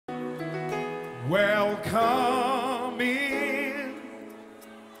Welcome in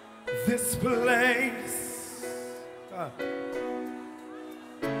this place.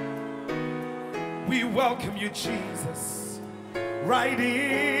 We welcome you, Jesus, right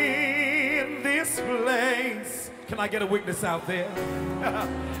in this place. Can I get a witness out there?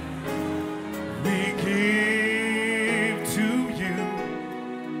 We give to you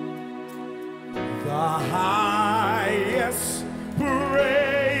the highest praise.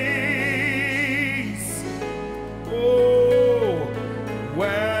 Oh,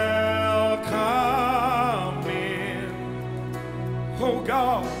 welcome in, oh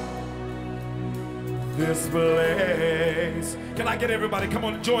God, this place. Can I get everybody? Come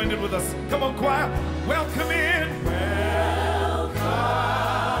on, join in with us. Come on, choir. Welcome in. Welcome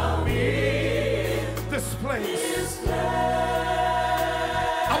in this place.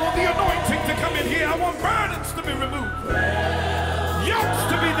 I want the anointing to come in here. I want burdens to be removed. Yokes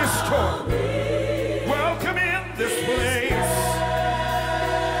to be destroyed. Welcome in this place.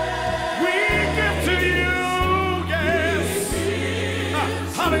 We give to you, yes.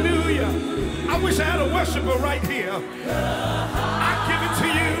 Hallelujah. I wish I had a worshiper right here. I give it to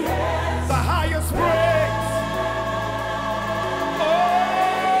you, the highest praise.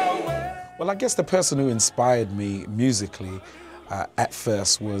 Oh. Well, I guess the person who inspired me musically at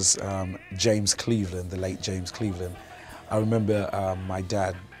first was James Cleveland, the late James Cleveland. I remember my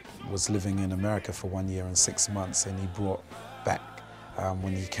dad was living in America for 1 year and 6 months, and he brought back,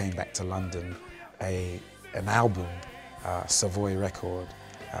 when he came back to London, an album, Savoy record,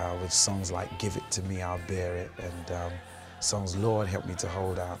 with songs like Give It To Me, I'll Bear It, and songs Lord Help Me to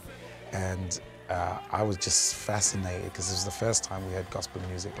Hold Out. And I was just fascinated because it was the first time we had gospel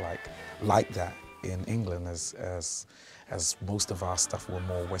music like that in England, as most of our stuff were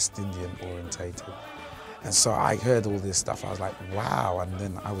more West Indian orientated. And so I heard all this stuff, I was like, wow, and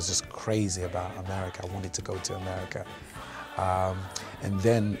then I was just crazy about America. I wanted to go to America. And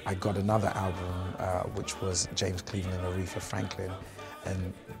then I got another album, which was James Cleveland and Aretha Franklin,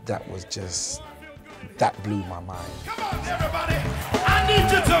 and that was just, that blew my mind. Come on, everybody. I need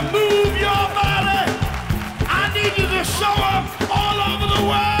you to move your body. I need you to show up all over the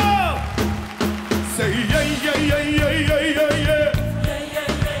world. Say yeah, yeah, yeah, yeah, yeah, yeah, yeah.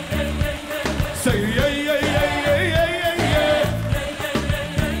 Say yeah, yeah, yeah, yeah, yeah, yeah, yeah.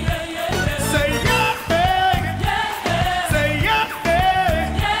 Say yeah, yeah. Say yeah,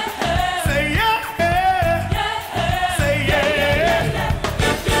 yeah. Say yeah, yeah. Say yeah.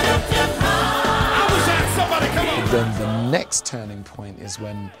 I wish I had somebody, come on. Then the next turning point is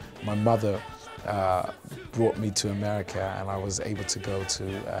when my mother brought me to America, and I was able to go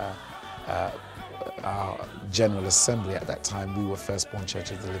to our General Assembly. At that time, we were Firstborn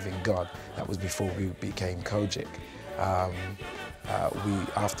Church of the Living God. That was before we became Kojic.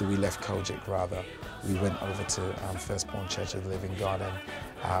 After we left Kojic, rather, we went over to Firstborn Church of the Living God, and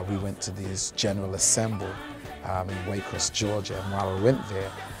we went to this General Assembly in Waycross, Georgia. And while I went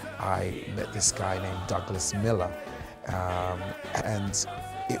there, I met this guy named Douglas Miller, and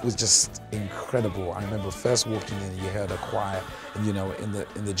it was just incredible. I remember first walking in, you heard a choir, and you know, in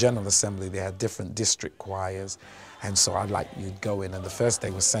the General Assembly they had different district choirs, and so you'd go in, and the first day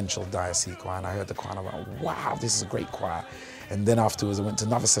was Central Diocese Choir, and I heard the choir, and I went, wow, this is a great choir. And then afterwards I went to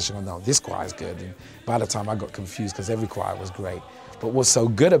another session, and no, this choir is good. And by the time I got confused, because every choir was great. But what's so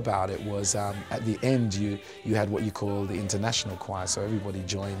good about it was at the end you had what you call the international choir, so everybody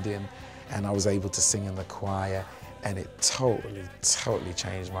joined in, and I was able to sing in the choir. And it totally, totally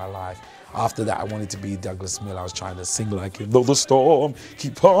changed my life. After that, I wanted to be Douglas Miller. I was trying to sing like him. Though the storm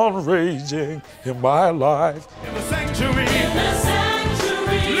keep on raging in my life. In the sanctuary,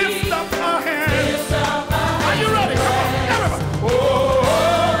 lift up our hands. Are you ready? Come on, everybody. Oh,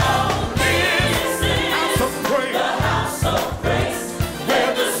 this house of praise. The house of praise.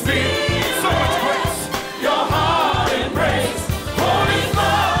 Where the Spirit, so much grace. Your heart embrace. Holy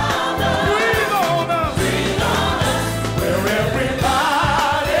Father, breathe on us.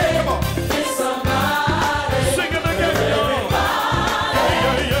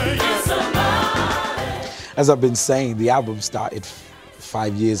 As I've been saying, the album started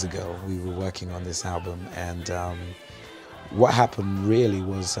 5 years ago. We were working on this album, and what happened really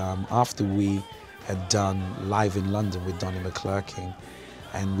was after we had done Live in London with Donnie McClurkin,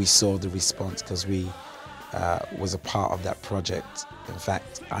 and we saw the response because we was a part of that project. In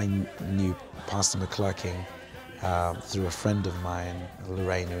fact, I knew Pastor McClurkin through a friend of mine,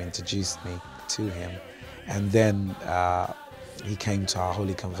 Lorraine, who introduced me to him, and then he came to our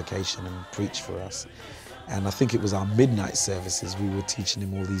Holy Convocation and preached for us. And I think it was our midnight services, we were teaching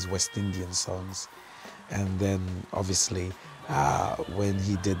him all these West Indian songs. And then obviously when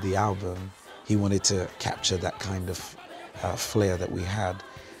he did the album, he wanted to capture that kind of flair that we had.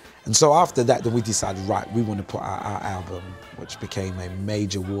 And so after that, then we decided, right, we want to put out our album, which became a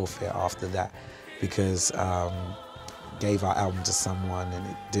major warfare after that, because gave our album to someone and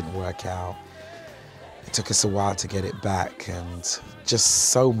it didn't work out. It took us a while to get it back, and just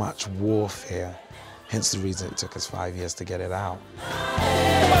so much warfare, hence the reason it took us 5 years to get it out.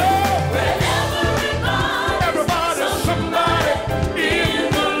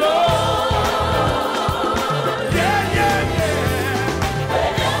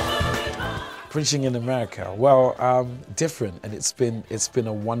 Preaching in America, well, different, and it's been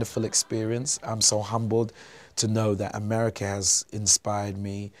a wonderful experience. I'm so humbled to know that America has inspired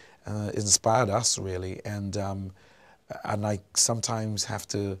me, inspired us really, and I sometimes have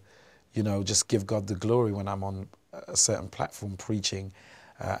to, you know, just give God the glory when I'm on a certain platform preaching,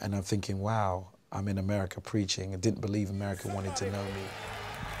 and I'm thinking, wow, I'm in America preaching. I didn't believe America wanted to know me.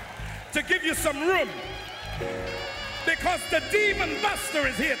 To give you some room, because the demon buster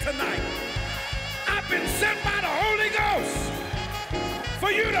is here tonight. I've been sent by the Holy Ghost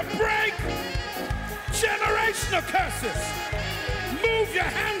for you to break generational curses. Move your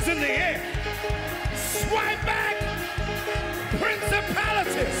hands in the air. Swipe back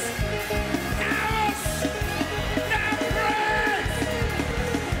principalities. Powers. Now praise.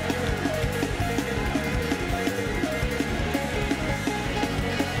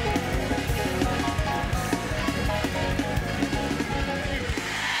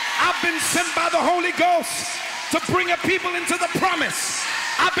 I've been sent by the Holy Ghost to bring a people into the promise.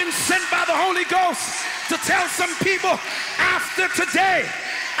 I've been sent by the Holy Ghost to tell some people, after today,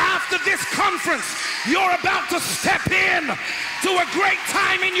 after this conference, you're about to step in to a great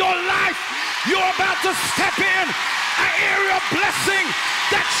time in your life. You're about to step in an area of blessing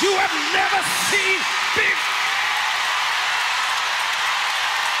that you have never seen before.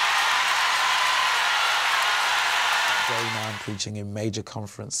 Now I'm preaching in major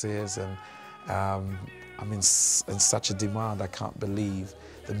conferences, and I'm in such a demand. I can't believe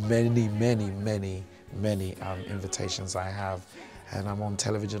the many invitations I have, and I'm on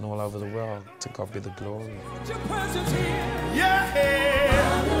television all over the world. To God be the glory. Yeah.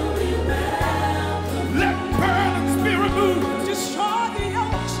 Let burdens be removed. Destroy the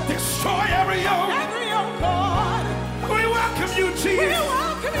yokes. Destroy every yoke. Every yoke, God. We welcome you, Jesus. We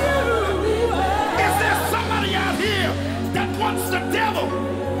welcome you. Is there somebody out here that wants the devil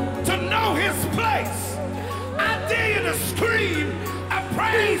to know his place? I dare you to scream a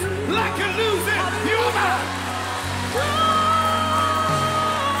praise